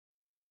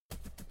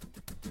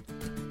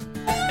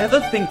Ever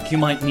think you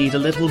might need a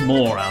little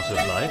more out of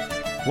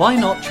life? Why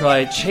not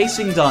try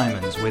Chasing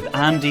Diamonds with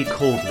Andy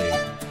Corbley,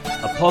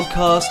 a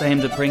podcast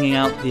aimed at bringing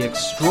out the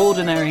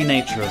extraordinary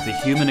nature of the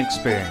human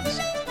experience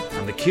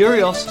and the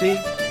curiosity,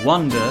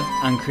 wonder,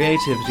 and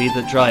creativity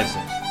that drives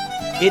it.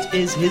 It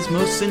is his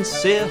most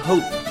sincere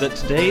hope that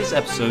today's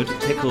episode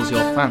tickles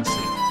your fancy.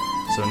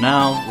 So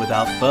now,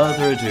 without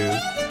further ado,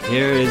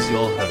 here is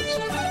your host,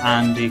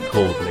 Andy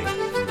Corbley.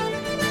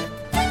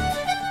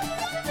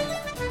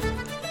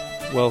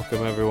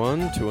 Welcome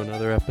everyone to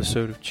another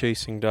episode of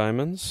Chasing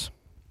Diamonds.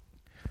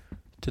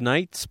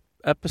 Tonight's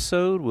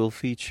episode will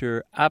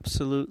feature not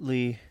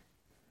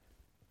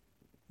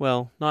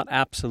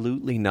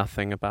absolutely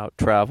nothing about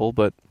travel,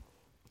 but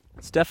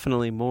it's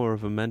definitely more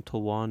of a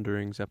mental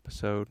wanderings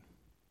episode.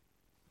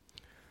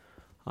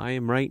 I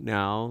am right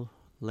now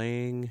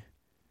laying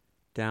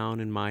down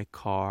in my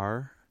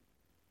car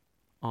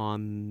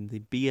on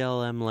the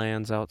BLM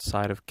lands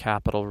outside of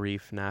Capitol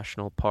Reef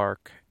National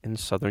Park in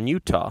southern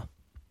Utah.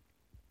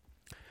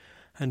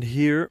 And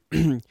here,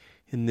 in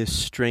this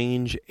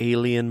strange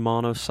alien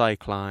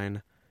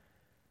monocycline,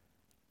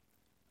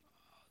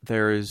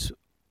 there is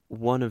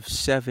one of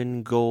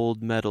 7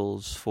 gold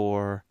medals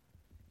for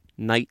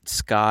night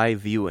sky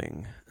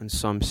viewing. And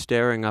so I'm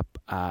staring up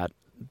at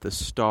the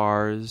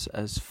stars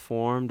as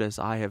formed as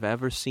I have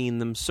ever seen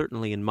them,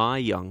 certainly in my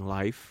young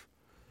life.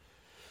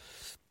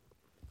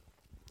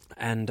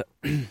 And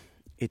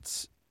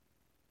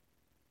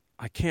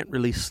I can't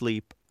really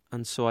sleep.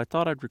 And so I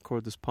thought I'd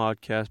record this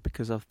podcast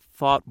because a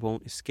thought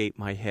won't escape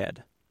my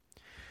head.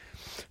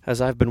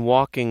 As I've been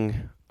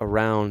walking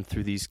around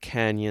through these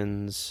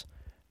canyons,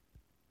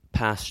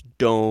 past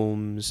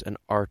domes and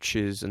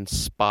arches and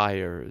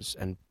spires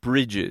and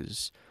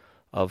bridges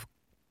of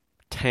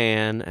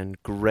tan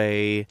and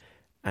gray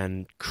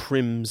and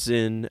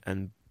crimson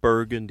and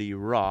burgundy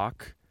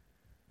rock,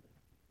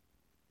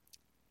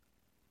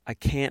 I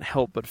can't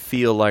help but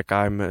feel like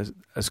I'm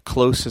as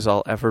close as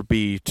I'll ever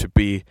be to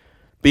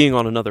being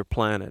on another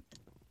planet.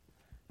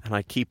 And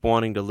I keep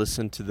wanting to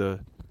listen to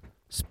the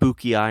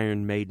spooky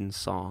Iron Maiden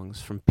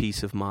songs from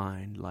Peace of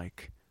Mind,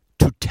 like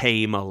To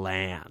Tame a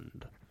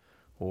Land,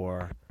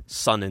 or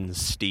Sun and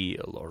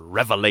Steel, or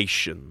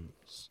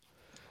Revelations,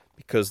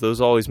 because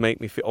those always make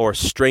me feel, or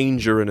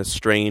Stranger in a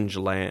Strange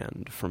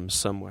Land from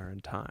Somewhere in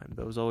Time.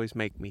 Those always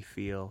make me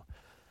feel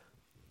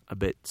a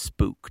bit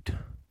spooked.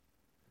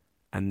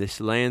 And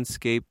this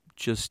landscape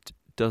just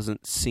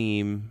doesn't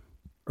seem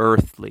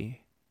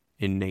earthly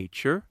in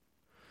nature.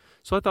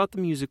 So I thought the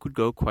music would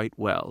go quite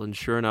well, and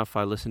sure enough,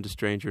 I listened to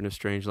Stranger in a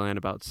Strange Land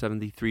about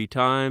 73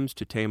 times,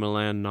 To Tame a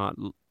Land not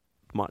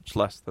much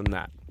less than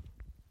that.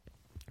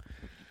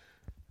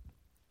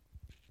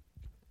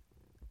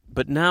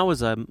 But now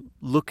as I'm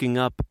looking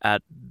up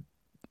at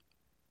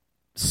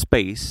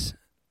space,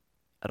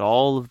 at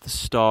all of the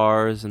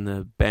stars and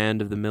the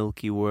band of the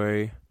Milky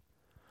Way,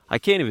 I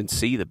can't even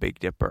see the Big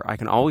Dipper. I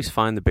can always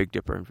find the Big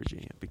Dipper in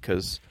Virginia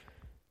because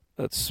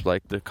that's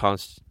like the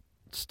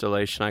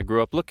constellation I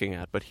grew up looking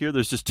at. But here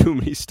there's just too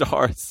many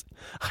stars.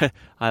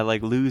 I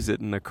like lose it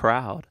in the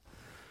crowd.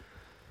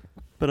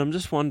 But I'm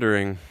just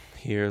wondering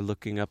here,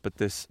 looking up at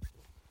this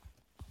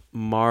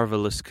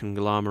marvelous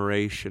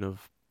conglomeration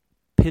of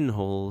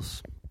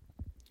pinholes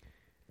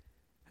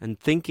and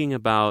thinking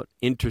about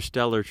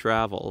interstellar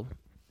travel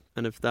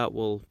and if that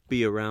will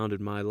be around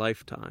in my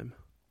lifetime.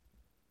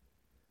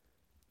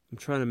 I'm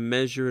trying to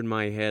measure in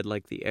my head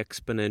like the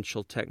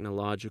exponential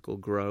technological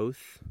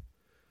growth.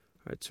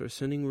 All right, so we're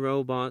sending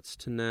robots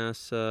to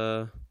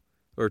NASA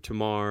or to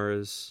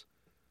Mars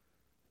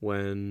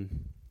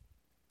when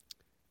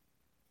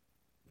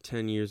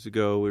 10 years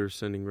ago we were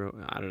sending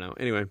I don't know.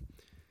 Anyway,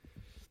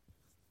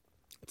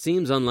 it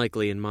seems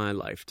unlikely in my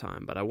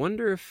lifetime, but I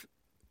wonder if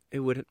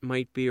it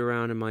might be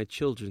around in my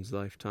children's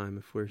lifetime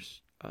if we're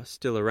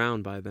still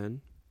around by then.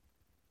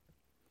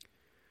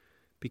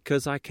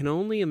 Because I can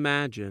only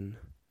imagine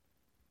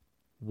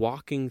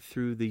walking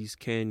through these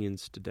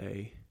canyons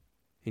today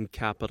in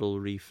Capitol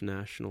Reef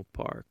National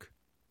Park,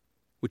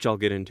 which I'll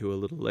get into a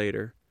little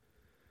later,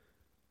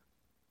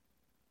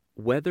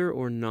 whether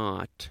or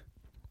not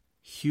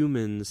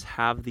humans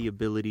have the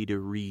ability to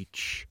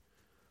reach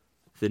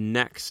the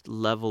next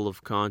level of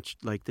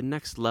the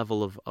next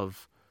level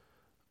of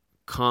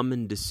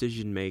common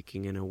decision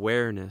making and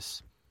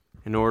awareness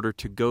in order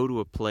to go to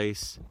a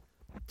place,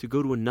 to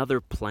go to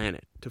another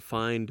planet, to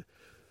find,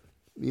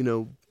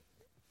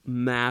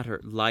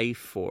 matter,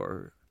 life,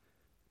 or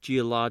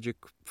geologic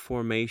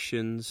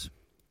formations,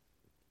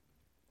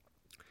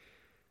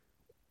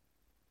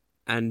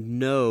 and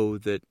know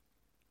that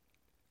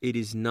it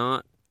is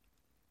not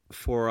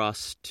for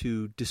us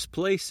to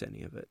displace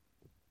any of it.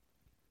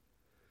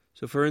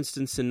 So, for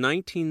instance, in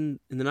the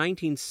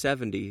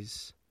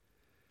 1970s,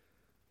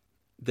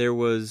 there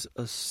was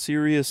a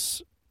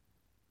serious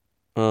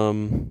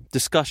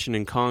discussion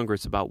in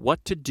Congress about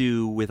what to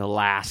do with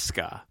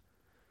Alaska,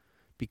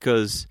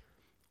 because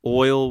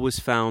oil was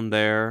found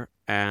there,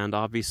 and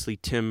obviously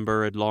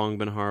timber had long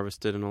been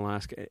harvested in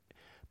Alaska.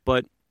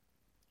 But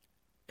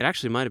it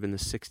actually might have been the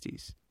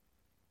 60s.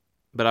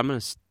 But I'm going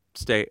to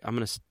stay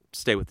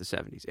with the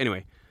 70s.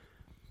 Anyway,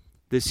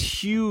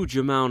 this huge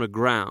amount of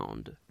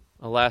ground,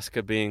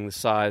 Alaska being the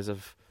size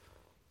of,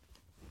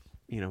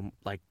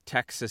 like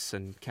Texas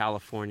and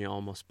California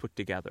almost put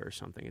together or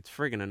something. It's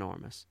friggin'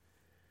 enormous.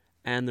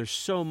 And there's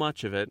so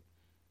much of it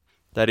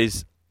that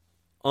is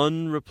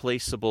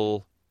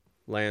unreplaceable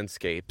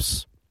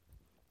landscapes.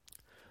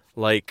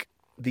 Like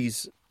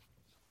these,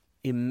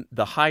 in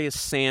the highest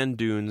sand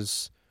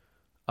dunes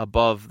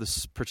above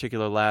this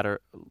particular ladder,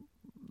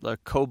 the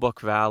Kobuk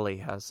Valley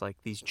has like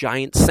these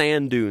giant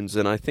sand dunes,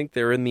 and I think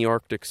they're in the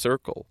Arctic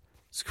Circle.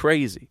 It's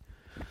crazy.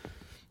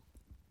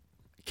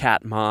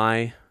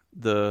 Katmai,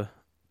 the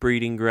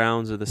breeding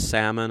grounds of the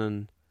salmon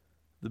and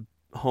the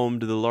home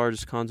to the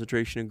largest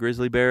concentration of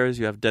grizzly bears.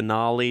 You have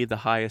Denali, the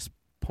highest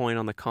point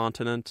on the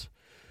continent.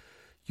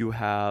 You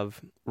have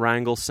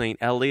Wrangell St.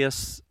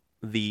 Elias,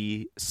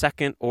 the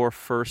second or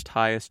first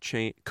highest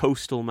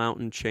coastal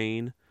mountain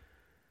chain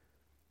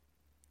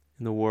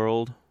in the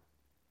world.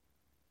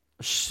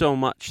 So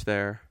much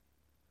there.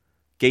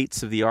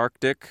 Gates of the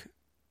Arctic.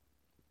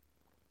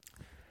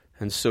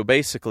 And so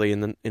basically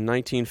in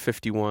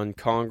 1951,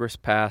 Congress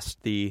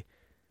passed the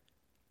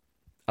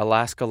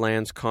Alaska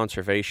Lands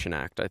Conservation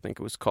Act, I think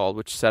it was called,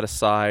 which set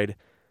aside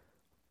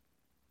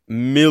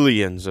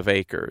millions of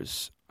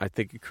acres. I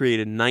think it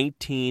created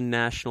 19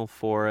 national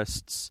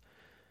forests,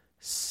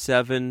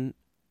 7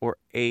 or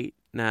 8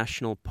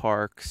 national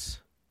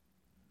parks.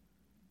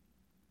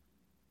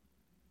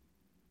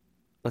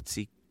 Let's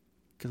see.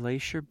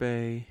 Glacier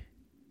Bay,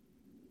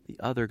 the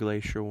other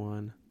glacier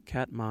one,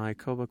 Katmai,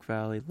 Kobuk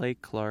Valley,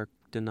 Lake Clark,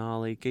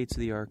 Denali, Gates of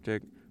the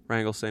Arctic,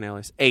 Wrangell St.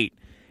 Elias. 8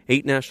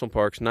 national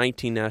parks,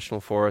 19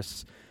 national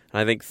forests, and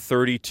I think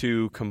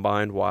 32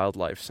 combined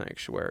wildlife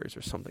sanctuaries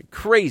or something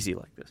crazy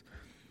like this.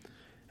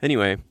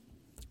 Anyway,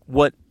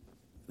 what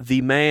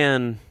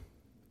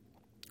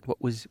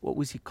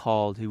was he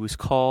called? He was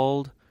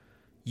called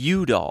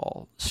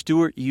Udall,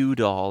 Stuart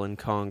Udall in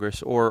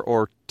Congress,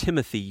 or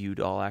Timothy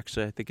Udall,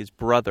 actually. I think his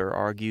brother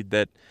argued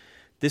that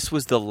this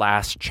was the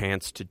last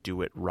chance to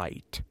do it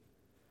right.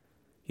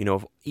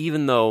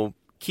 Even though,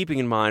 keeping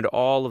in mind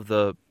all of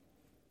the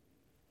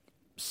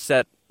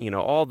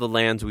all the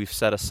lands we've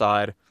set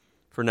aside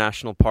for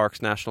national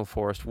parks, national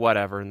forests,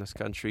 whatever in this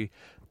country,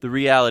 the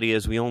reality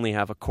is we only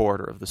have a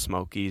quarter of the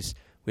Smokies.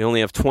 We only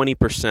have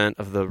 20%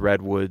 of the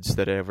redwoods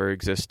that ever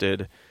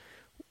existed.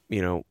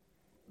 The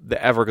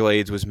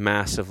Everglades was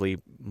massively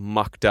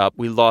mucked up.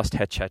 We lost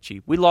Hetch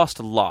Hetchy. We lost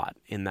a lot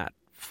in that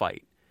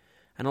fight.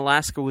 And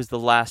Alaska was the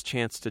last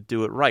chance to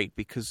do it right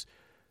because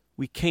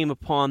we came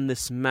upon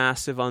this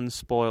massive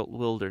unspoilt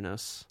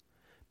wilderness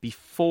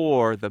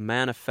before the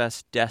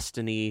manifest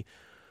destiny,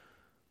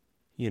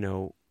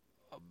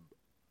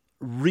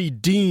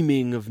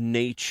 redeeming of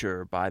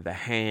nature by the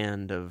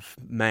hand of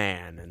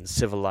man and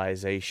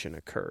civilization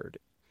occurred.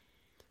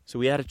 So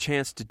we had a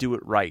chance to do it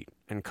right,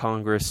 and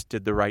Congress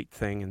did the right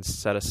thing and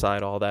set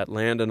aside all that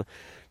land. And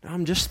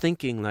I'm just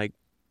thinking,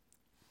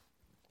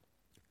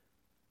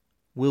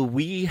 will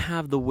we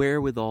have the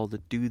wherewithal to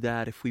do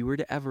that if we were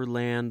to ever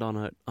land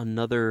on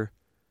another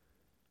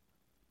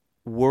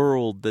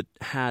world that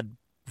had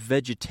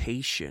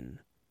vegetation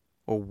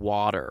or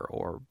water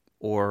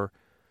or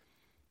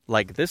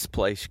like this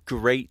place,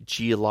 great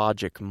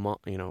geologic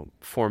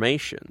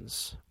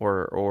formations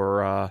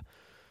or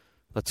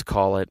let's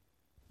call it,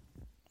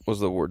 what was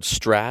the word,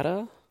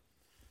 strata?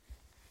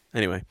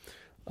 Anyway,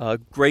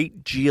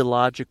 great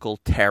geological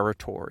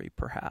territory,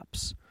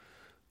 perhaps.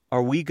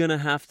 Are we going to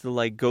have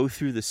to go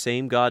through the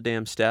same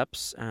goddamn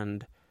steps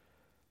and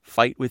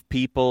fight with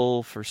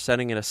people for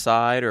setting it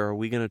aside, or are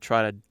we going to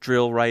try to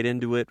drill right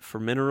into it for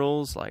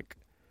minerals?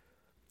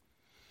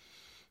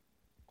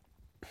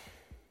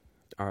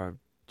 Are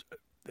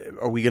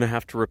we going to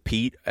have to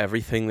repeat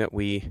everything that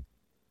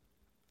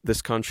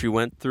this country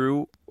went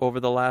through over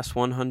the last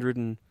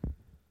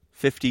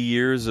 150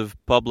 years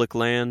of public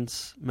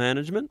lands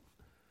management?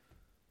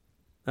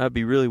 That'd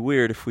be really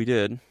weird if we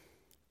did.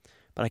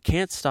 But I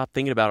can't stop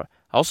thinking about it.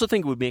 I also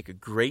think it would make a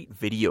great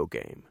video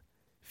game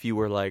if you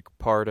were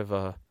part of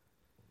a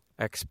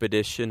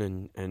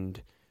expedition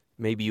and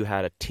maybe you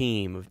had a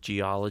team of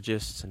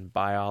geologists and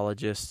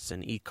biologists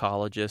and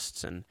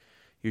ecologists, and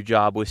your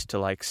job was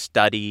to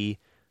study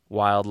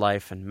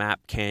wildlife and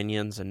map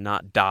canyons and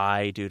not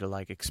die due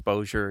to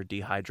exposure or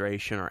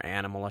dehydration or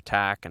animal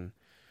attack. And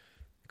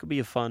it could be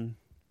a fun,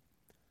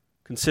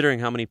 considering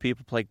how many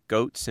people play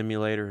Goat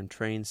Simulator and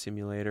Train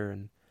Simulator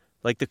and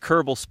the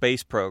Kerbal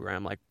Space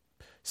Program.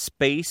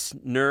 Space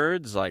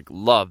nerds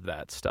love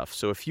that stuff.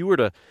 So if you were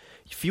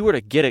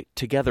to get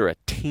together a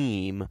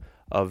team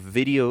of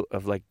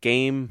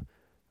game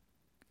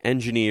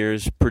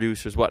engineers,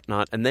 producers,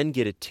 whatnot, and then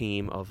get a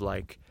team of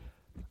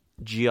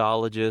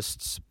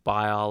geologists,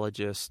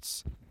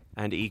 biologists,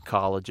 and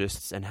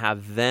ecologists, and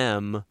have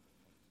them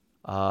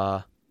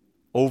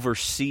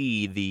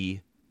oversee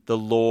the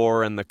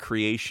lore and the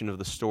creation of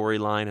the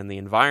storyline and the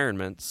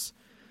environments,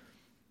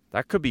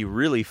 that could be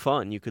really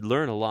fun. You could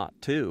learn a lot,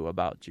 too,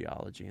 about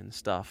geology and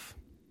stuff.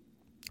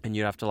 And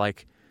you'd have to,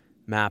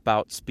 map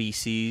out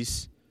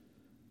species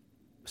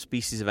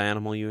species of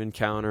animal you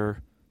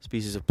encounter,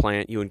 species of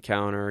plant you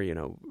encounter,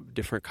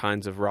 different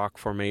kinds of rock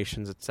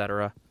formations,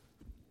 etc.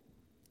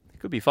 It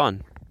could be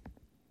fun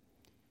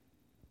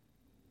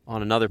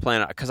on another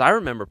planet. Because I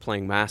remember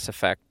playing Mass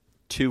Effect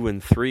 2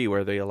 and 3,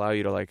 where they allow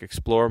you to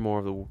explore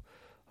more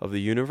of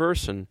the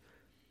universe, and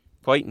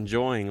quite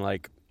enjoying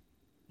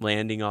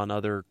landing on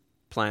other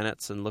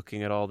planets and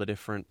looking at all the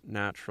different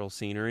natural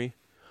scenery.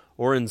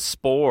 Or in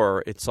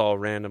Spore, it's all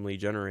randomly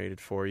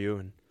generated for you,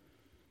 and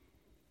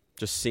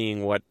just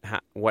seeing what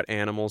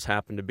animals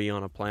happen to be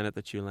on a planet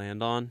that you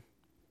land on.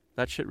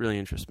 That shit really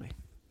interests me.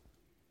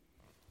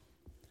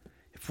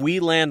 If we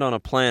land on a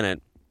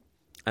planet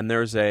and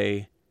there's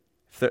a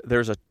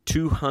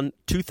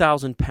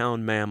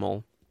 2,000-pound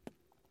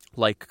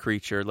mammal-like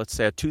creature, let's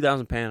say a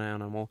 2,000-pound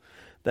animal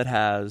that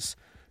has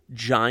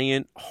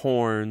giant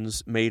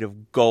horns made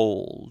of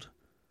gold,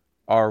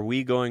 are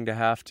we going to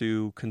have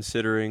to,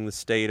 considering the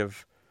state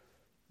of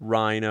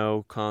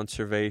rhino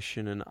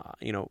conservation and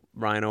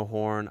rhino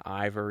horn,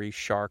 ivory,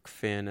 shark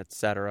fin,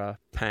 etc.,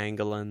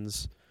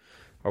 pangolins,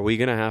 are we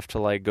going to have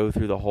to go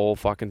through the whole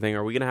fucking thing?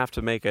 Are we going to have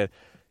to make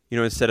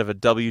instead of a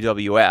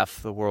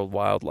WWF, the World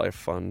Wildlife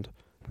Fund,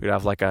 we'd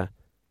have we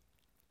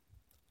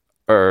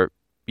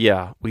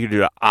could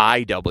do an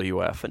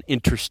IWF, an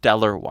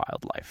Interstellar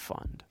Wildlife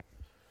Fund,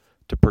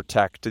 to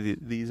protect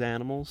these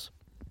animals?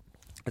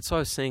 That's what I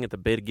was saying at the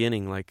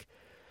beginning,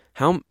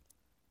 how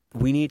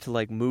we need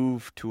to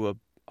move to a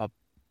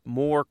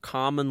more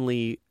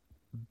commonly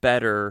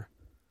better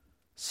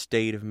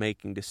state of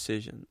making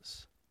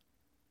decisions.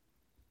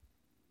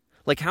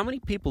 How many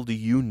people do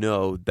you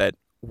know that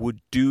would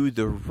do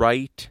the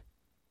right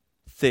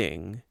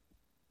thing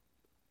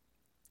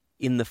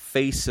in the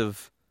face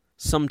of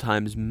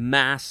sometimes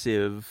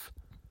massive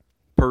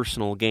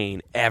personal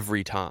gain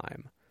every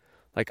time?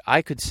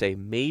 I could say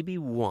maybe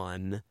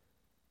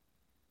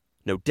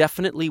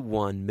definitely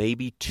one,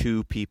 maybe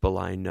two people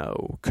I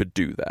know could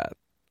do that.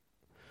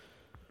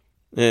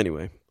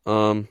 Anyway,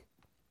 I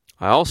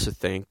also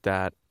think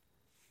that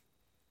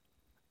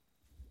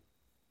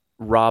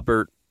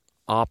Robert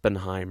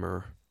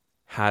Oppenheimer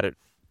had it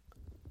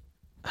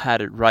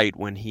right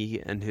when he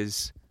and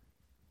his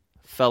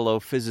fellow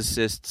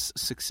physicists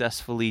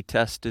successfully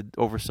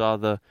oversaw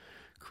the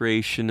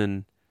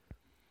creation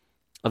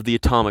of the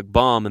atomic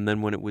bomb, and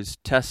then when it was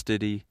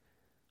tested, he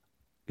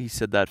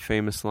said that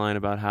famous line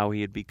about how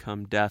he had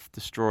become death,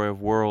 destroyer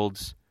of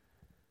worlds.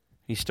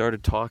 He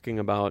started talking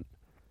about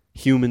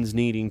humans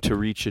needing to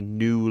reach a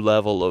new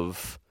level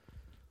of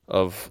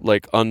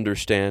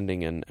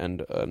understanding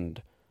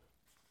and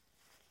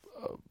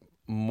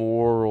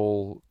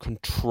moral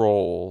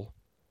control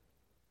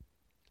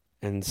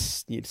and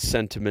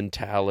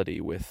sentimentality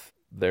with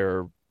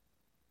their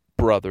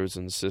brothers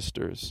and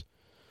sisters,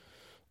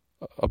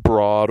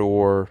 abroad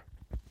or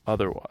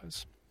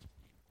otherwise.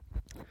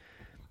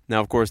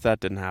 Now, of course, that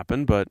didn't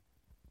happen, but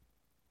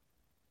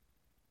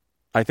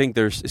I think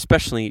there's,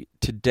 especially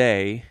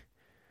today,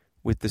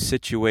 with the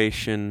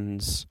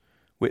situations,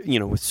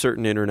 with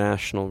certain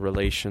international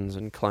relations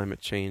and climate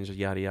change,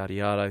 yada, yada,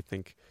 yada, I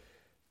think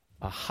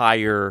a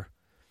higher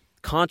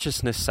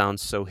consciousness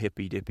sounds so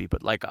hippy-dippy,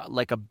 but like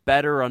a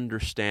better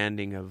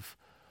understanding of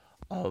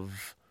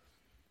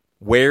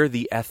where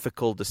the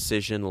ethical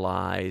decision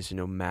lies,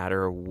 no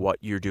matter what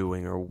you're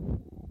doing or,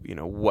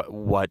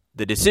 what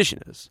the decision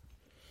is.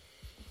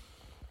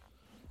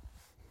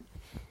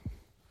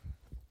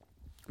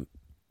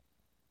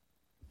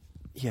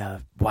 Yeah,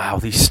 wow,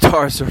 these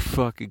stars are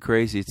fucking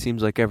crazy. It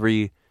seems like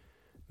every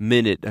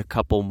minute a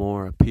couple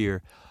more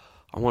appear.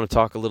 I want to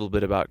talk a little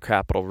bit about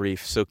Capitol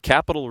Reef. So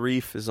Capitol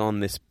Reef is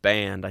on this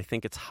band, I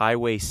think it's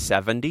Highway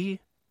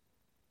 70,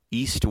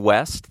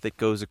 east-west, that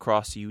goes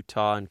across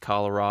Utah and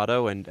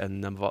Colorado and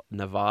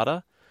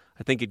Nevada.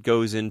 I think it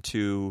goes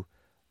into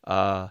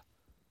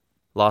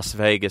Las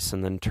Vegas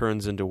and then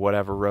turns into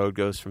whatever road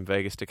goes from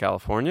Vegas to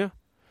California,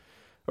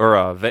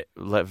 or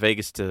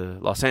Vegas to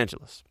Los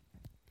Angeles.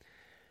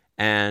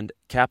 And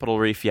Capitol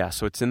Reef, yeah,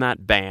 so it's in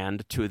that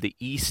band. To the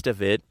east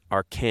of it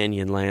are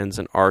Canyonlands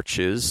and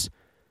Arches,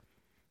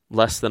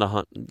 less than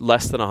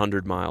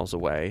 100 miles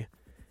away.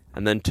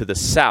 And then to the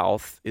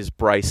south is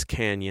Bryce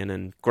Canyon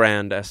and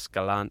Grand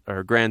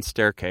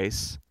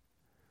Staircase.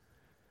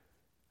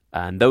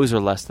 And those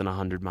are less than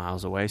 100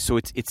 miles away. So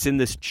it's in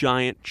this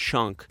giant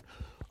chunk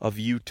of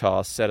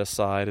Utah set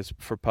aside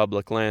for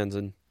public lands.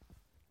 And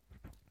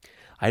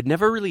I had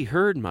never really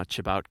heard much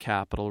about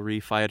Capitol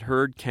Reef. I had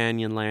heard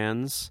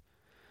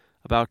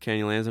about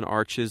Canyonlands and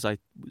Arches.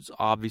 It was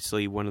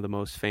obviously one of the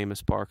most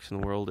famous parks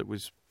in the world. I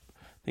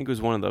think it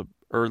was one of the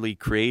early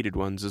created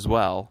ones as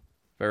well,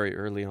 very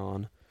early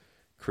on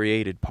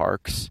created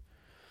parks.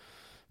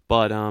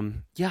 But I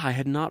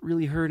had not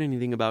really heard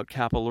anything about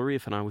Capitol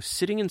Reef, and I was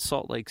sitting in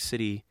Salt Lake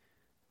City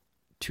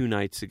 2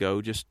 nights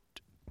ago.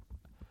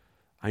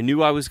 I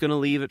knew I was going to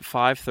leave at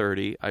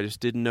 5:30. I just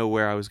didn't know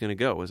where I was going to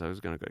go. Was I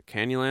going to go to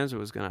Canyonlands, or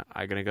was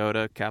I going to go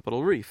to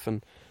Capitol Reef?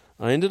 And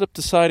I ended up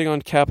deciding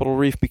on Capitol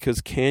Reef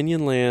because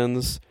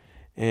Canyonlands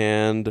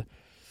and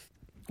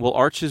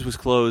Arches was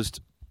closed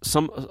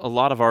a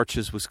lot of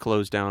arches was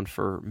closed down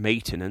for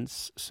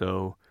maintenance,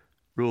 so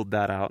ruled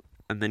that out.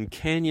 And then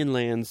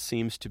Canyonlands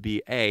seems to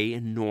be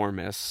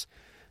enormous,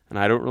 and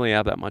I don't really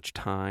have that much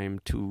time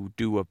to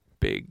do a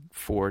big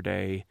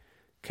 4-day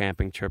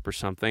camping trip or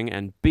something.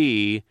 And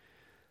B,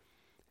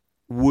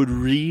 would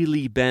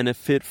really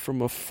benefit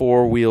from a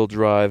 4-wheel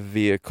drive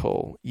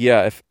vehicle.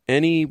 Yeah, if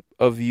any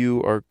of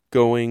you are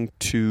going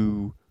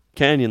to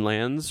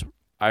Canyonlands,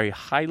 I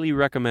highly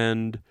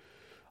recommend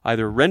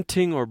either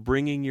renting or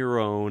bringing your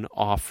own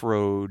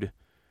off-road,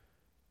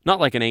 not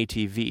like an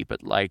ATV,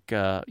 but like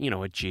a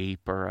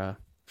Jeep or a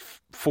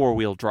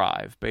 4-wheel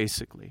drive,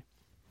 basically.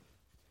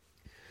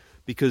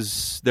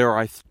 Because there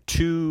are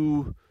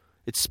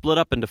it's split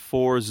up into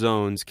 4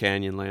 zones,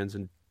 Canyonlands,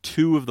 and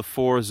 2 of the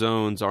 4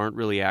 zones aren't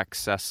really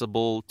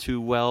accessible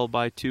too well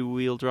by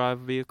 2-wheel drive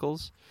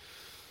vehicles.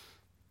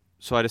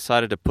 So I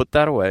decided to put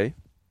that away.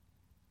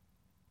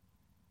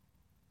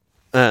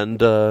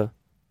 And,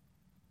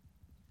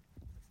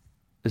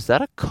 is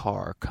that a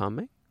car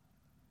coming?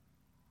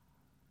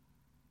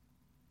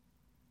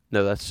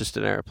 No, that's just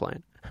an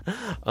airplane.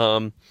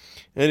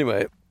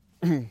 Anyway,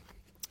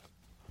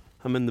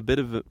 I'm in a bit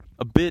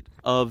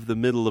of the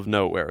middle of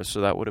nowhere,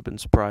 so that would have been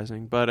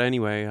surprising. But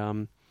anyway,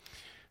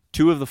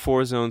 2 of the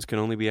 4 zones can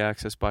only be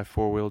accessed by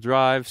 4-wheel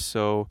drive,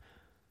 so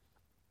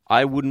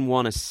I wouldn't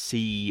want to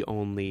see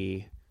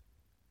only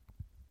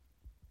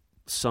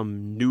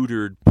some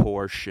neutered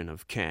portion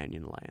of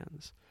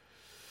Canyonlands.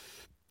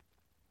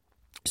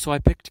 So I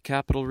picked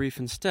Capitol Reef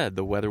instead.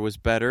 The weather was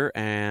better,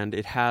 and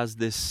it has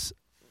this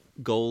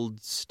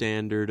gold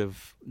standard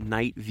of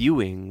night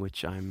viewing,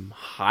 which I'm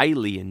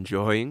highly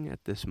enjoying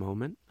at this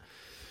moment.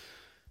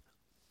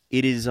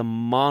 It is a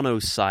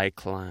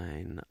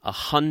monocycline,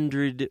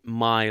 100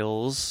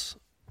 miles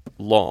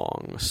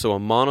long. So a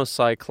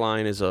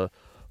monocycline is a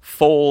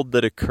fold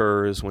that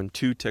occurs when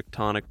 2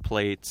 tectonic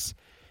plates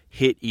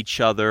hit each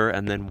other,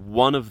 and then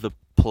one of the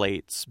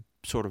plates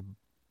sort of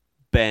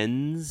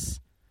bends.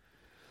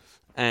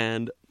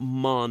 And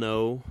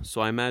mono,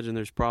 so I imagine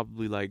there's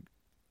probably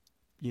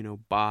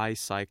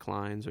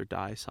bicyclines or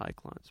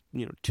dicyclines,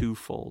 2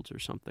 folds or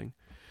something.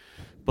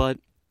 But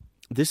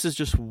this is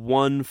just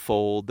one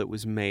fold that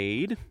was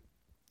made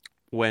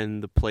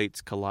when the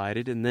plates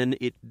collided, and then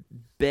it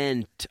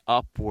bent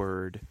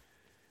upward,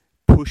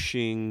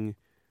 pushing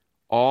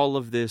all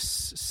of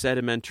this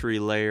sedimentary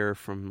layer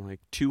from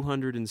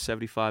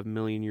 275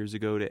 million years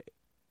ago to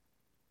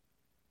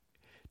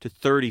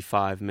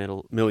 35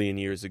 million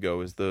years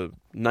ago is the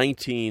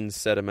 19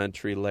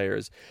 sedimentary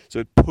layers. So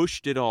it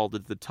pushed it all to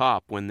the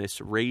top when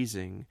this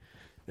raising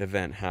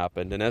event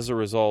happened. And as a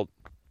result,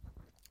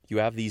 you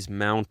have these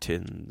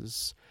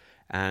mountains.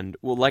 And,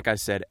 well, like I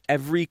said,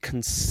 every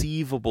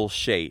conceivable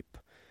shape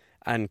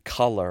and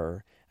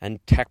color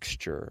and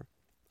texture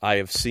I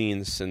have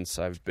seen since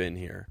I've been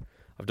here.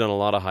 I've done a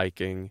lot of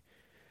hiking.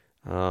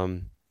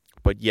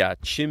 But yeah,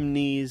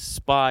 chimneys,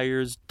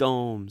 spires,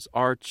 domes,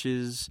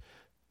 arches,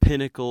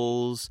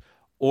 pinnacles,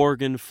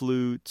 organ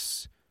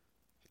flutes,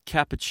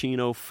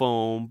 cappuccino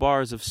foam,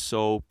 bars of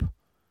soap,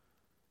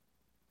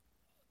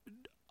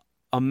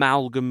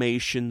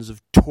 amalgamations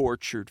of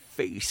tortured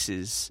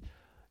faces,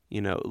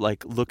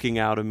 looking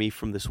out at me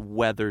from this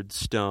weathered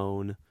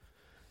stone.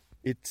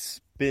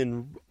 It's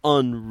been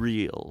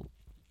unreal.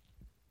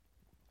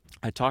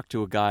 I talked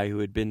to a guy who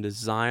had been to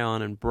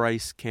Zion and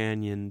Bryce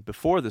Canyon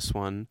before this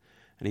one,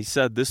 and he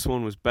said this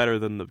one was better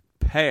than the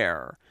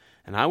pair.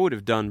 And I would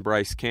have done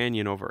Bryce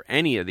Canyon over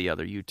any of the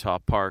other Utah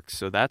parks,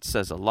 so that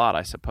says a lot,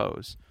 I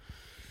suppose,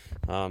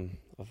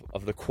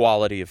 of the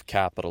quality of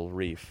Capitol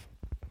Reef.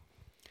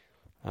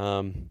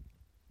 There's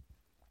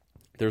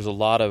a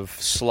lot of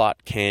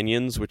slot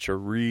canyons, which are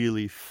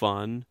really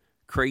fun,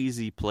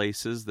 crazy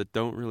places that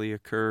don't really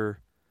occur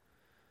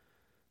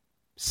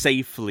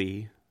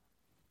safely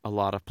a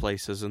lot of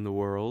places in the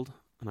world.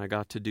 And I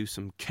got to do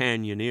some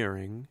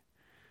canyoneering.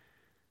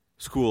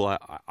 It's cool.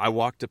 I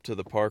walked up to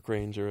the park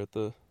ranger at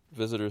the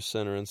Visitors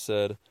Center and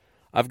said,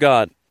 I've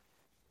got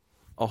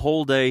a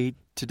whole day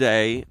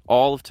today,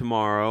 all of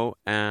tomorrow,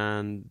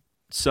 and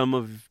some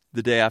of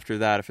the day after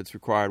that if it's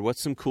required.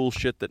 What's some cool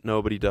shit that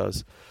nobody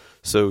does?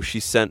 So she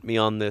sent me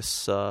on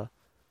this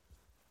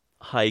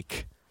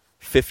hike,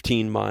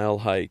 15-mile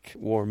hike.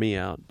 Wore me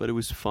out, but it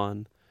was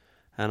fun.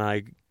 And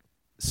I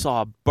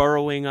saw a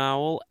burrowing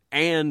owl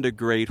and a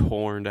great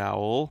horned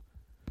owl,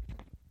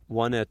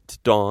 one at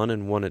dawn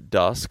and one at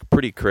dusk.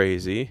 Pretty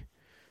crazy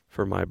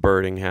for my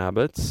birding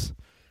habits.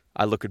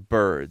 I look at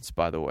birds,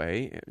 by the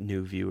way,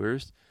 new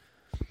viewers.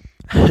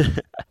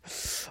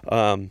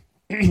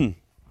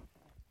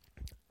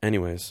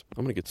 Anyways,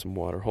 I'm going to get some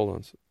water. Hold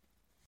on.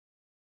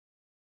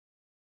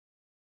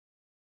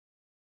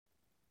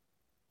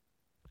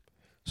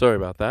 Sorry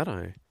about that.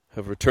 I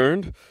have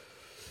returned.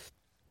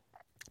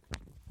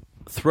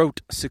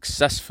 Throat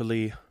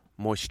successfully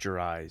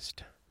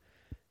moisturized.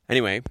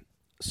 Anyway,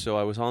 so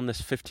I was on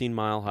this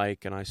 15-mile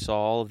hike, and I saw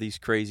all of these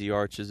crazy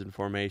arches and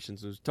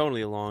formations. It was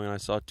totally along, and I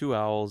saw 2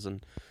 owls.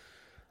 And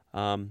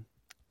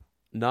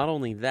not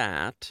only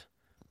that,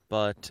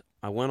 but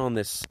I went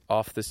on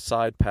off this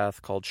side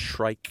path called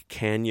Shrike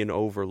Canyon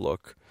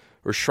Overlook,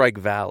 or Shrike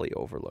Valley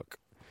Overlook.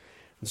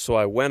 And so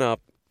I went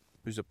up.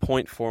 It was a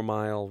 0.4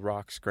 mile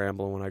rock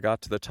scramble, and when I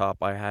got to the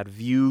top, I had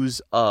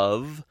views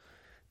of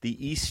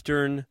the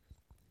eastern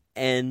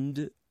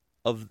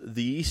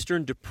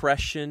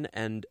depression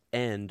and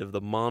end of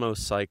the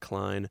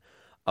monocycline,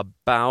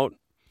 about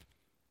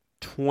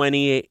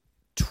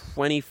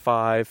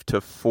 25 to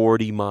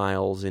 40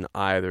 miles in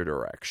either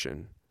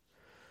direction.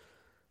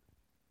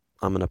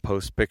 I'm going to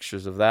post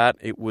pictures of that.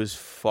 It was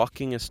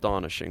fucking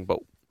astonishing. But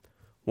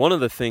one of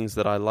the things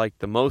that I liked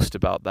the most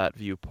about that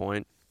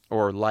viewpoint,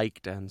 or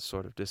liked and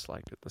sort of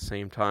disliked at the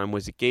same time,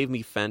 was it gave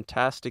me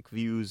fantastic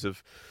views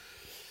of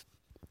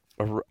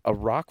a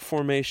rock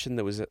formation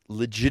that was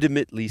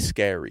legitimately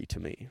scary to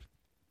me.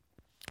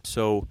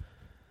 So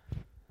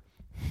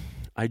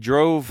I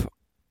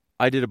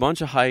did a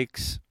bunch of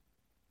hikes,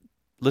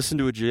 listened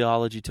to a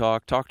geology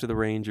talk, talked to the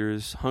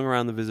rangers, hung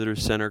around the visitor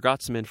center,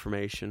 got some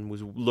information,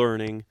 was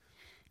learning.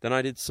 Then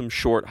I did some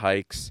short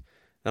hikes.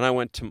 Then I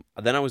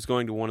was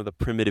going to one of the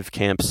primitive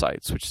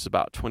campsites, which is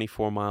about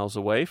 24 miles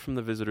away from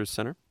the visitor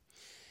center.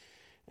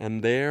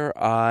 And there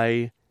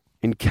I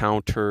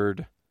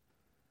encountered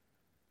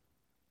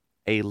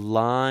a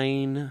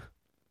line,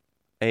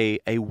 a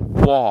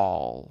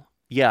wall.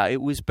 Yeah,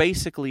 it was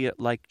basically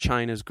like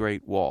China's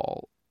Great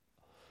Wall.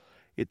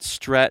 It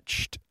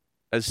stretched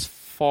as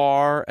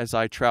far as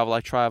I traveled.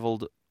 I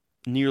traveled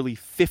nearly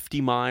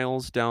 50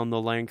 miles down the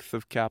length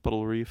of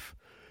Capitol Reef,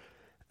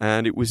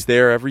 and it was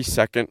there every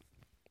second.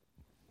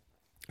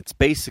 It's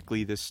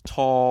basically this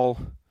tall,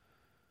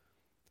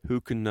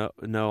 who can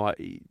know,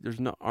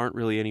 aren't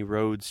really any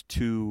roads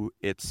to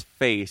its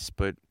face,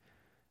 but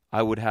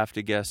I would have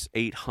to guess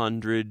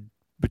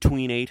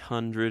between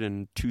 800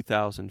 and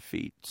 2,000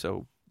 feet.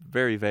 So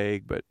very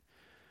vague, but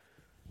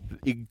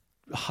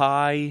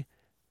high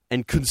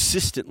and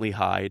consistently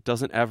high. It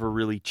doesn't ever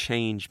really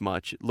change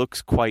much. It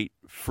looks quite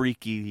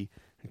freaky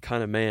and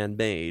kind of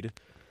man-made.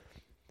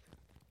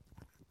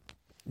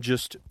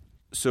 Just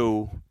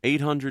so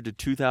 800 to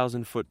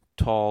 2,000 foot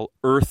tall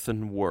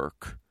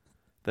earthenwork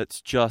that's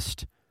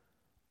just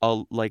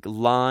like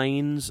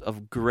lines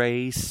of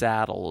gray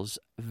saddles,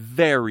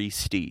 very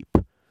steep,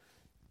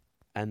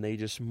 and they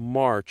just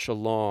march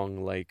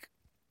along like,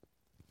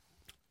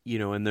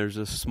 and there's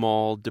a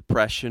small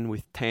depression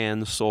with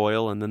tan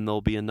soil, and then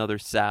there'll be another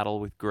saddle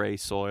with gray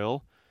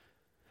soil.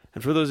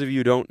 And for those of you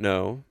who don't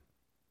know,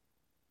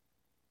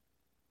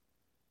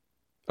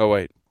 oh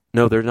wait,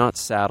 no, they're not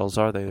saddles,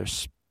 are they? They're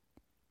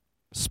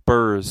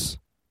spurs.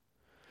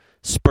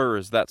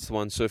 Spurs, that's the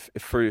one. So if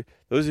for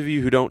those of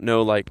you who don't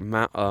know, like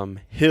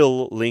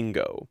hill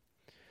lingo,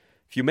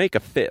 if you make a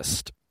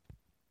fist,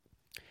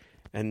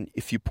 and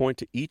if you point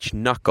to each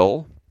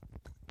knuckle,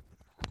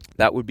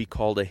 that would be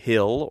called a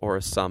hill or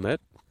a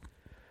summit.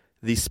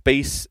 The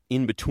space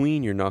in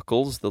between your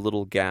knuckles, the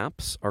little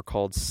gaps, are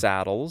called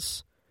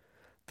saddles.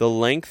 The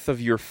length of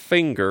your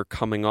finger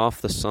coming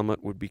off the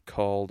summit would be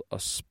called a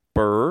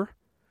spur.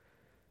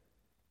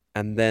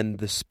 And then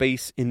the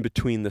space in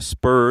between the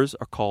spurs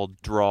are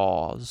called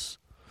draws.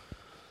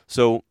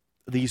 So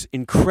these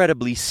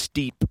incredibly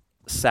steep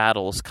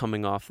saddles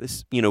coming off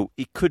this,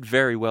 it could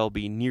very well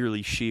be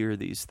nearly sheer,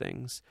 these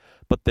things,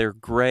 but they're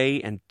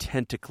gray and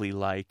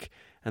tentacly-like,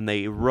 and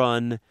they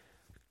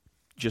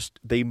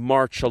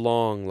march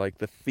along like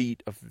the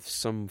feet of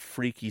some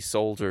freaky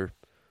soldiery,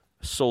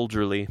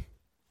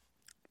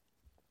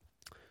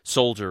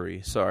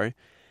 sorry.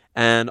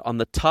 And on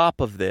the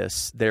top of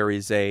this, there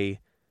is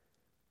a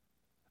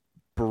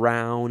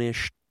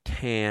brownish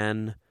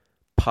tan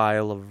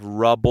pile of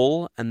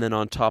rubble, and then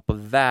on top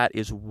of that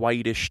is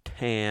whitish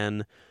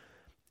tan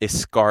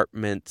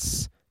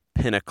escarpments,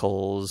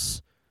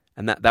 pinnacles,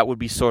 and that would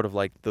be sort of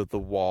like the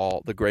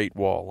wall, the Great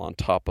Wall, on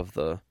top of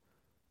the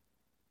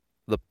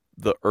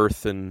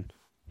earthen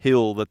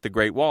hill that the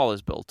Great Wall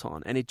is built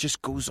on. And it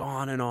just goes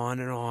on and on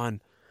and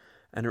on.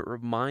 And it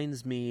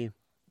reminds me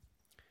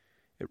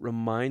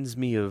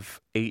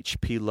of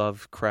H.P.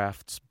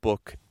 Lovecraft's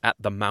book, At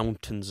the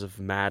Mountains of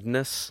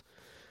Madness.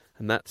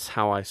 And that's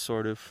how I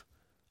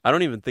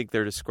don't even think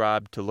they're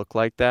described to look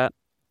like that.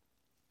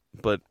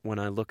 But when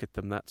I look at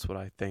them, that's what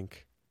I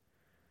think.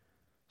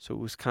 So it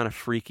was kind of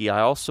freaky.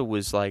 I also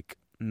was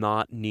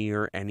not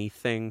near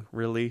anything,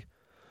 really.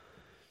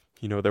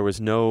 There was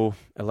no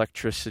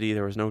electricity,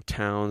 there was no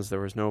towns,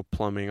 there was no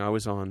plumbing. I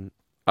was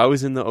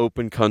in the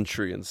open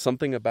country, and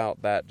something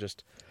about that,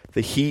 just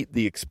the heat,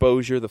 the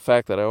exposure, the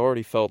fact that I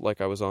already felt like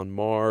I was on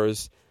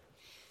Mars,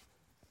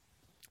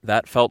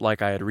 that felt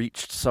like I had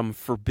reached some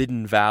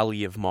forbidden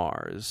valley of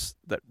Mars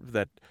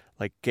that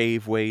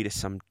gave way to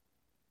some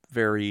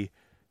very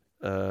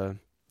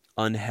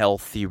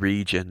unhealthy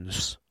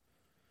regions.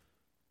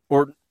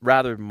 Or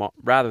rather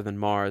than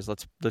Mars,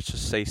 let's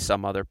just say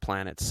some other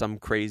planet, some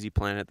crazy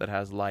planet that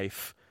has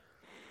life.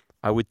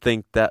 I would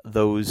think that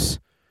those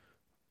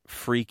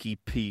freaky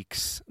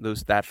peaks,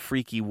 that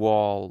freaky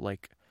wall,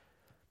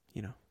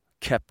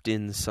 kept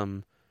in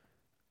some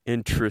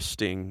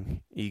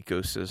interesting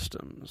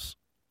ecosystems.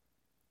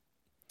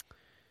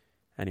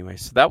 Anyway,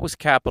 so that was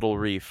Capitol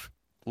Reef.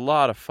 A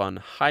lot of fun.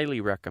 Highly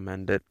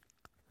recommend it.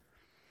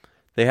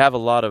 They have a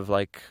lot of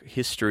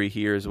history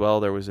here as well.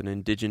 There was an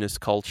indigenous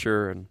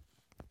culture, and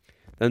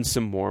then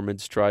some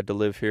Mormons tried to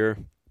live here.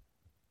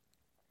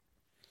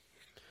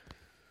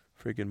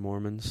 Friggin'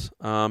 Mormons.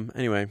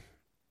 Anyway,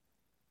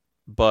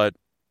 but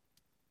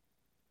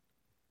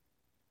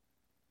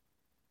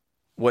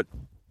what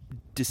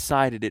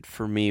decided it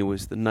for me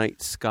was the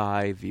night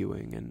sky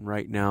viewing, and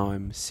right now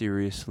I'm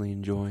seriously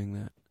enjoying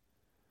that.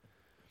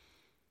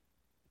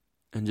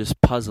 And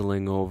just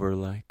puzzling over,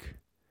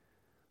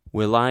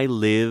 will I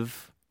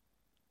live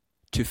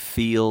to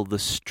feel the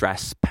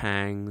stress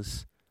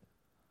pangs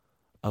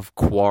of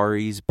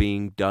quarries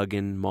being dug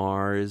in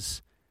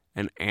Mars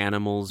and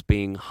animals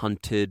being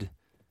hunted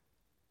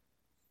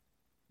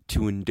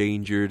to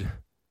endangered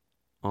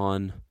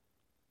on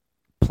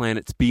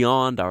planets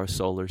beyond our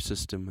solar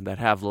system that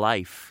have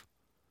life?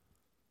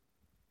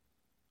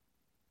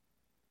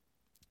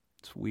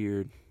 It's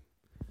weird.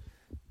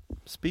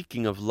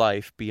 Speaking of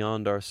life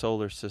beyond our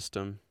solar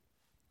system,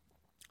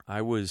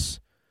 I was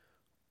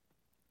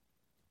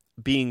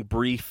being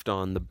briefed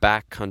on the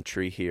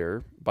backcountry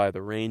here by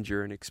the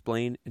ranger, and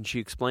she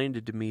explained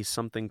it to me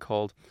something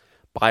called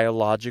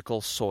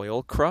biological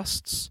soil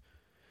crusts.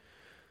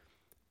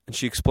 And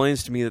she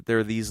explains to me that there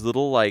are these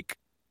little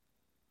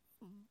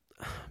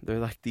they're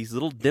like these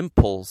little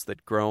dimples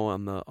that grow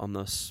on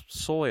the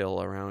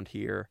soil around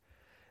here.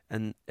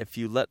 And if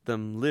you let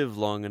them live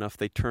long enough,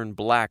 they turn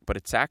black, but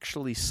it's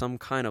actually some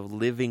kind of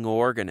living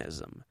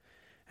organism.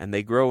 And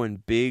they grow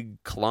in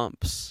big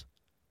clumps.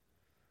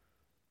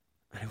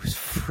 And it was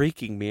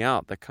freaking me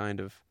out, the kind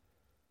of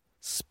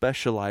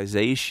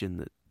specialization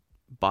that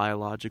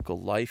biological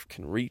life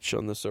can reach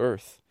on this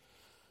earth.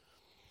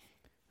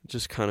 It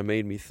just kind of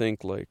made me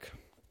think,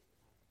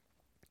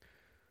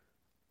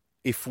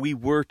 if we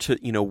were to,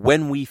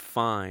 when we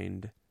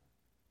find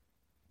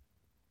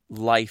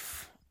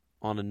life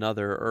on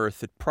another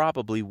Earth, it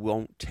probably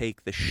won't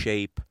take the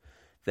shape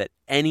that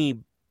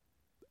anybody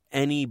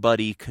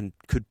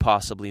could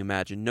possibly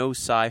imagine. No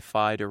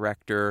sci-fi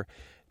director,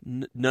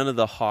 none of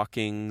the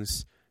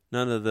Hawkings,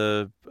 none of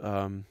the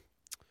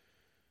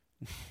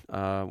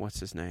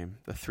what's his name?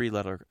 The three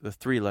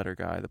letter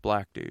guy, the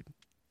black dude.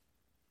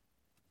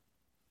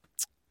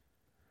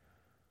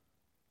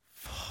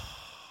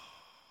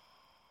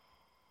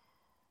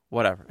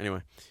 Whatever.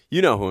 Anyway,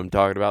 you know who I'm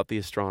talking about, the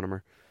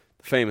astronomer.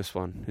 The famous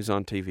one who's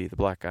on TV, the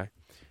black guy.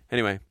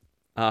 Anyway,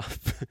 I'm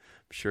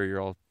sure you're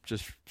all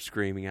just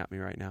screaming at me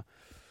right now.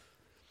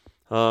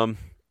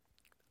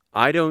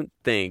 I don't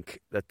think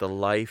that the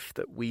life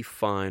that we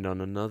find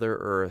on another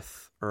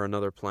Earth or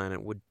another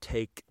planet would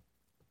take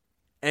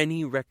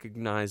any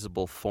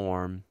recognizable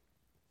form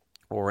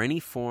or any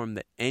form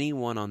that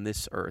anyone on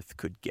this Earth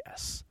could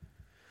guess.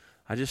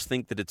 I just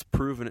think that it's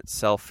proven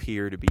itself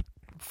here to be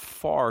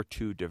far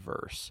too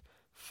diverse,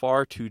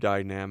 far too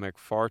dynamic,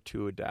 far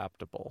too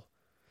adaptable.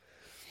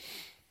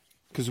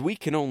 Because we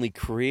can only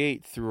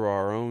create through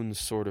our own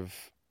sort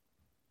of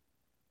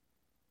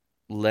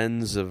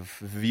lens of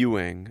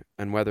viewing,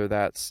 and whether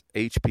that's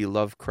H.P.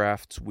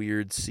 Lovecraft's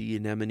weird sea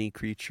anemone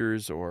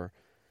creatures or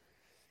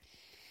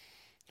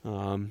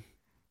the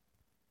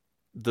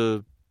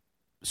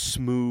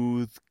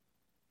smooth,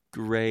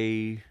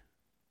 gray,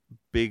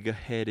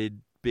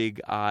 big-headed,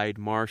 big-eyed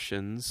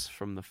Martians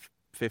from the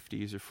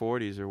 50s or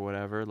 40s or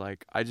whatever.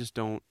 I just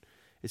don't...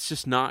 It's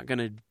just not going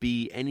to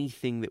be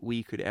anything that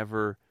we could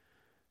ever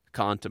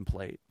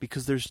contemplate,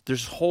 because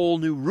there's whole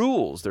new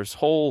rules. There's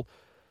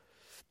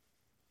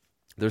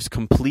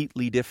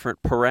completely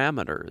different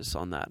parameters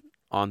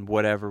on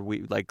whatever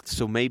we like.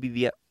 So maybe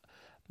the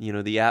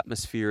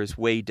atmosphere is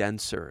way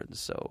denser, and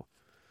so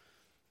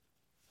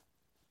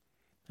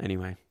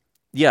anyway,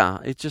 yeah.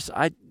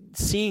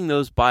 Seeing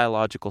those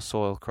biological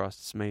soil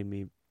crusts made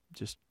me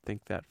just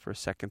think that for a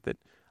second, that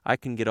I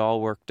can get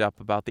all worked up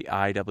about the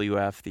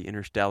IWF, the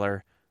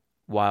Interstellar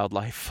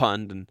Wildlife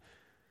Fund, and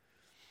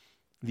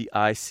the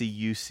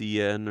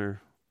ICUCN, or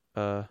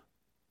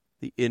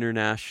the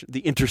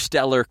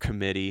Interstellar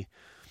Committee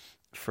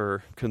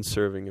for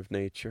Conserving of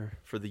Nature,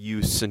 for the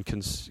use and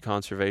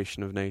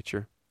conservation of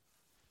nature.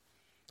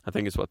 I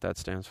think it's what that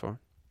stands for.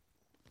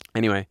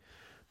 Anyway,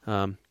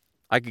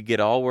 I could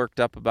get all worked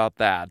up about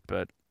that,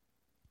 but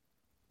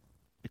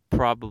it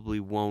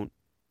probably won't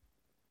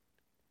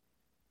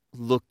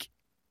look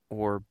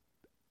or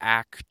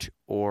act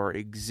or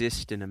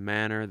exist in a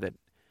manner that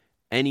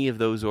any of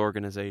those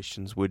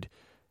organizations would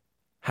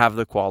have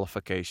the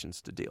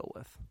qualifications to deal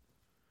with.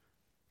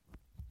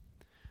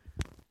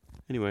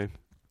 Anyway,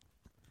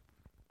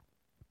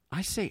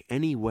 I say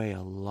anyway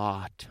a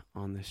lot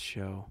on this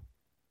show.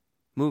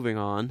 Moving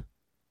on,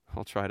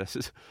 I'll try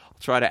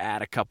to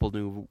add a couple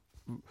new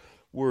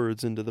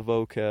words into the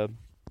vocab.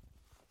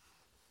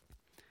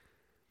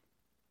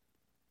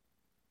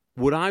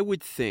 What I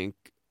would think,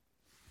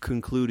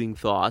 concluding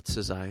thoughts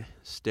as I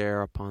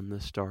stare upon the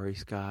starry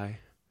sky,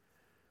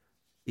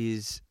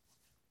 is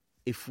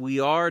if we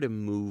are to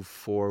move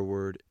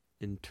forward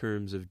in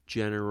terms of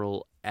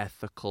general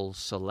ethical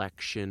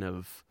selection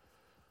of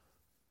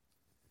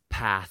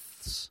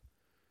paths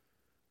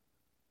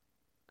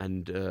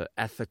and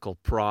ethical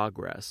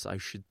progress. I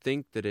should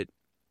think that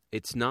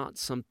it's not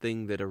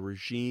something that a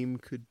regime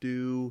could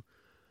do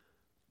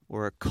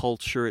or a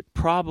culture. It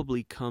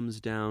probably comes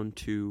down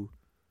to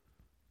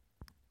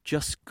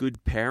just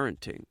good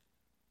parenting.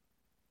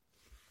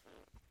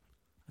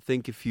 I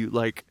think if you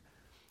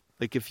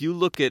if you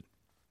look at,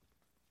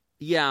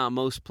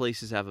 most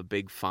places have a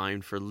big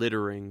fine for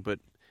littering, but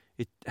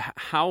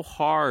how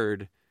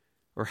hard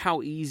or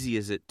how easy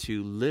is it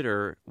to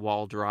litter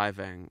while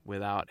driving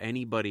without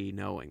anybody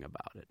knowing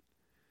about it?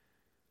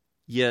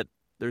 Yet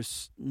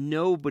there's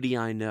nobody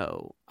I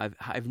know.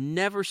 I've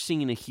never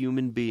seen a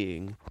human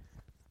being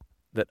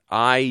that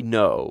I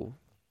know,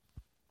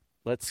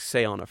 let's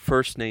say on a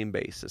first name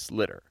basis,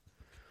 litter.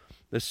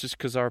 That's just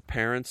because our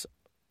parents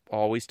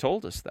always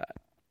told us that.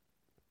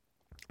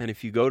 And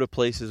if you go to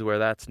places where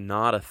that's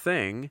not a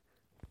thing,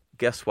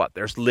 guess what?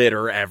 There's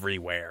litter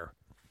everywhere.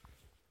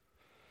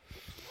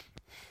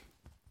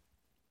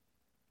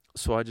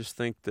 So I just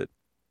think that,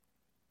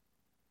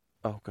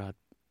 oh God,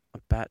 a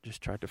bat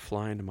just tried to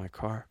fly into my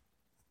car.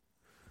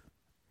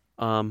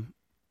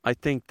 I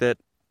think that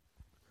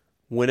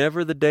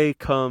whenever the day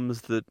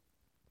comes that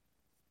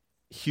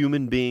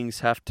human beings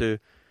have to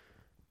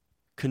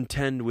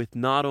contend with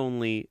not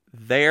only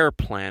their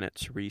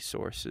planet's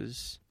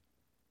resources,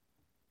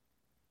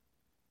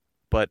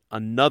 but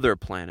another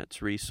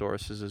planet's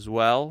resources as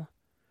well,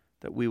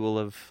 that we will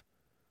have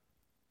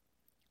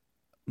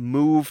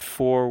moved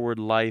forward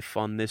life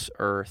on this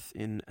earth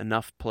in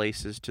enough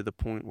places to the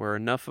point where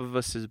enough of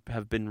us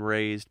have been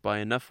raised by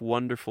enough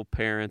wonderful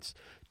parents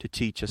to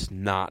teach us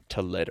not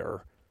to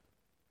litter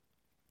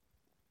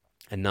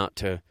and not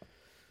to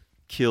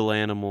kill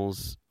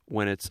animals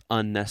when it's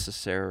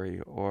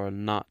unnecessary or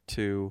not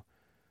to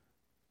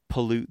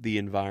pollute the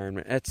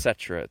environment,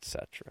 etc.,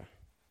 etc.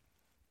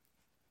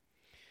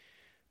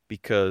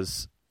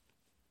 Because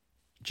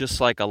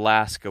just like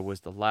Alaska was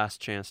the last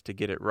chance to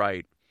get it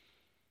right,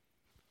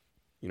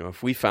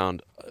 if we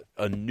found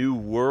a new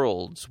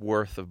world's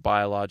worth of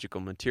biological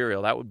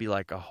material, that would be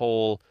like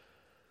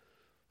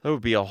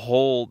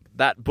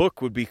that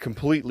book would be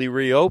completely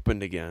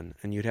reopened again,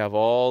 and you'd have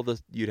all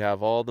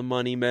the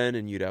money men,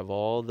 and you'd have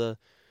all the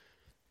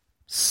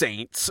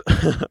saints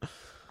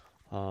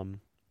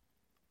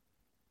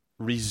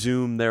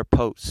resume their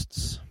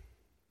posts.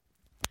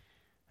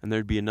 And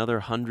there'd be another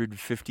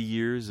 150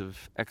 years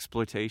of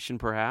exploitation,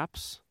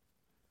 perhaps.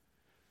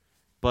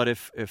 But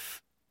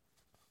if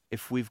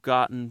we've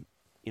gotten,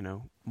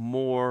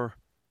 more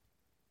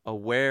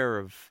aware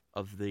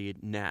of the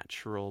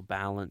natural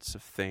balance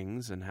of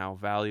things and how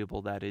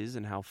valuable that is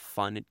and how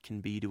fun it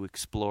can be to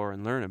explore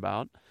and learn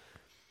about,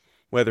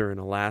 whether in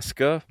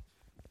Alaska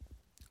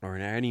or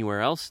in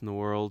anywhere else in the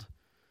world,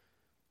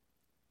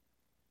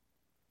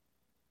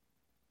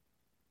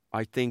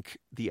 I think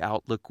the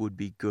outlook would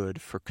be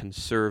good for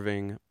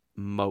conserving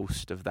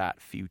most of that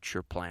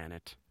future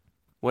planet,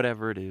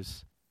 whatever it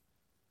is.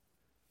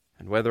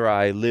 And whether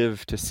I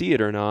live to see it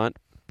or not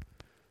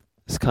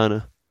is kind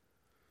of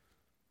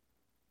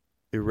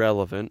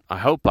irrelevant. I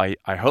hope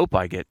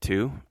I get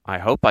to. I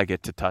hope I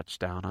get to touch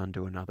down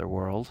onto another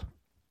world.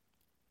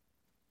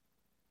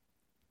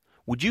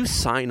 Would you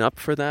sign up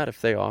for that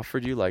if they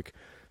offered you, like,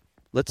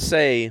 let's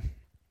say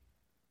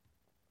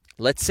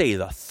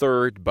the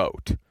third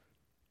boat?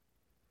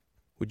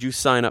 Would you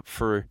sign up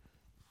for a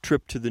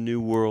trip to the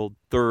New World,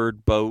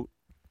 third boat,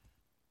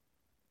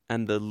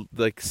 and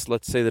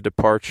let's say the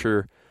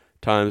departure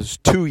time is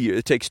 2 years?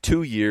 It takes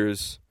 2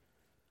 years.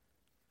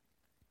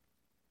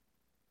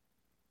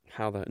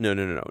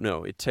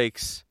 No. It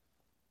takes.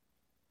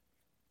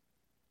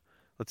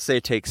 Let's say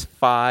it takes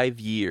 5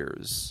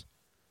 years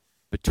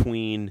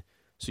between.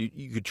 So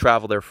you could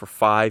travel there for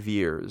 5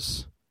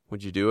 years.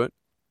 Would you do it?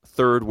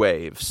 Third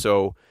wave.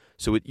 So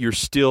you're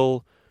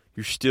still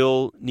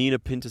Nina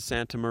Pinta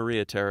Santa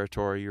Maria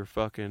territory. You're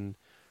fucking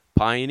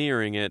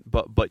pioneering it,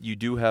 but you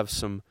do have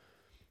some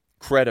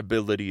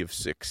credibility of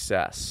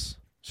success.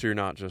 So you're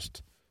not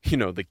just,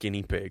 the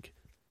guinea pig.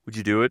 Would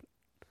you do it?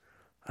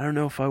 I don't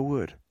know if I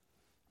would.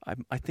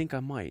 I think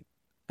I might.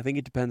 I think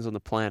it depends on the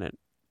planet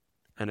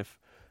and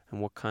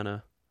what kind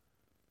of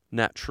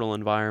natural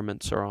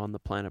environments are on the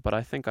planet, but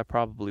I think I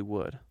probably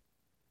would.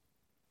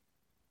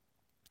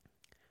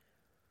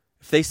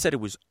 If they said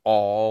it was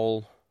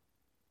all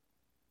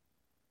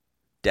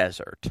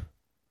desert,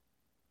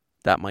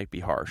 that might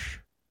be harsh.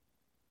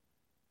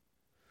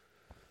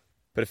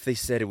 But if they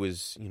said it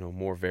was,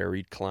 more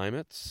varied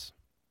climates,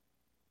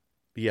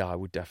 yeah, I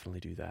would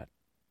definitely do that.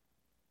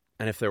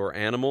 And if there were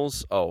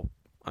animals,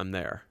 I'm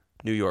there.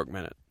 New York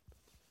minute.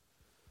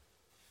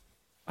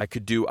 I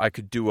could do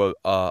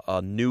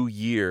a new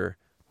year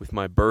with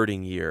my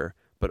birding year,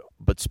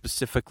 but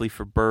specifically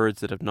for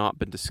birds that have not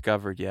been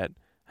discovered yet,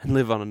 and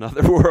live on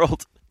another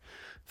world,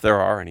 if there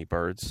are any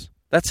birds.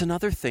 That's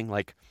another thing,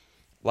 like,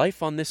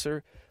 life on this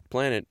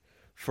planet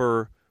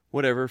for,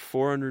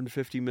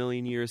 450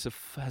 million years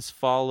has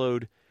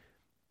followed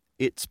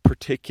its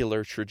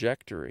particular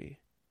trajectory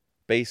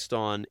based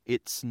on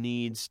its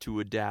needs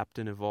to adapt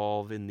and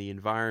evolve in the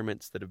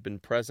environments that have been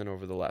present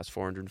over the last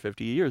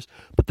 450 years.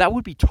 But that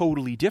would be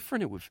totally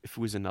different if it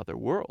was another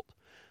world.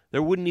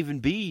 There wouldn't even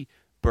be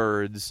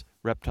birds,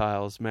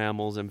 reptiles,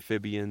 mammals,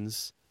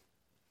 amphibians.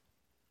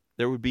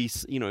 There would be,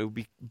 it would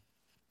be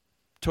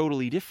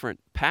totally different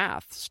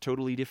paths,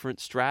 totally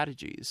different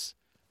strategies.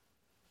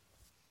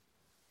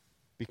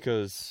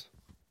 Because,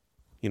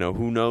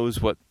 who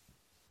knows what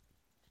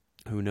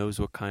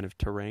kind of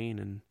terrain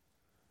and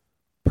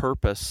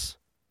purpose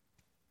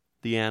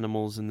the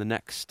animals in the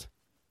next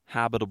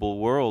habitable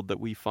world that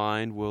we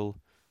find will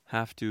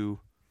have to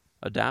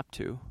adapt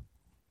to.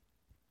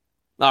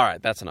 All right,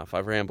 that's enough.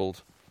 I've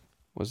rambled.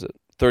 Was it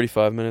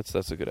 35 minutes?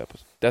 That's a good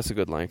episode. That's a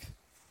good length.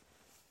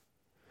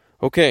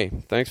 Okay,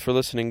 thanks for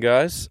listening,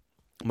 guys.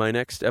 My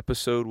next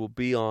episode will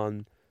be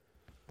on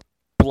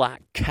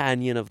Black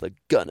Canyon of the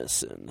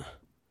Gunnison.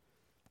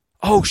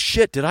 Oh,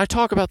 shit, did I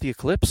talk about the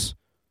eclipse?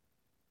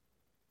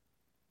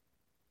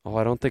 Oh,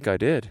 I don't think I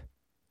did.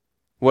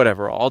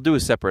 Whatever, I'll do a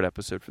separate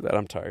episode for that.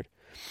 I'm tired.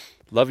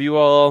 Love you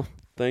all.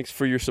 Thanks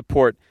for your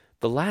support.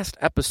 The last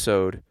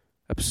episode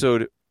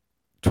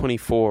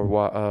 24,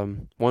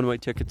 One-Way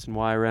Tickets and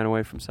Why I Ran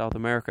Away from South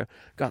America,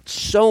 got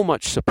so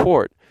much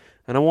support.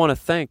 And I want to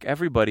thank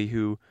everybody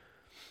who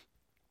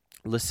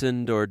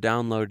listened or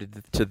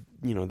downloaded to,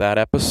 that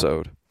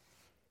episode.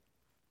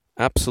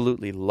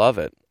 Absolutely love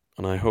it,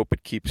 and I hope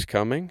it keeps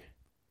coming.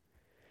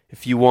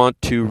 If you want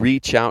to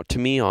reach out to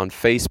me on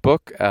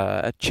Facebook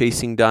at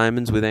Chasing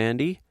Diamonds with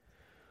Andy,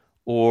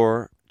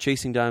 or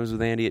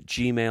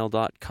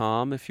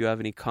chasingdiamondswithandy@gmail.com if you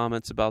have any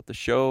comments about the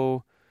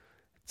show,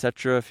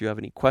 etc. If you have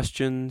any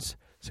questions,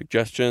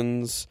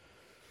 suggestions,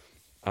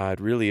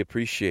 I'd really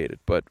appreciate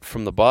it. But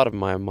from the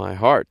bottom of my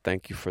heart,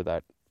 thank you for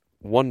that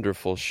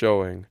wonderful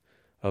showing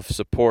of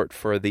support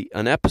for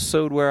an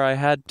episode where I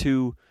had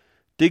to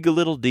dig a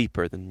little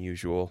deeper than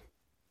usual.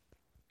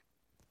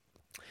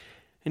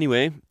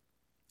 Anyway,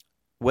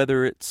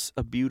 whether it's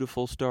a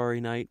beautiful starry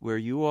night where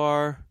you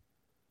are,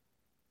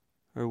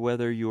 or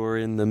whether you're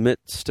in the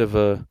midst of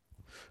a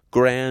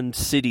grand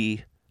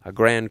city, a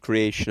grand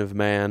creation of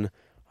man,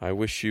 I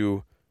wish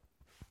you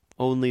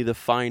only the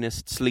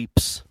finest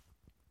sleeps.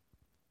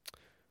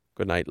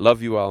 Good night.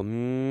 Love you all.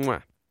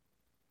 Mwah.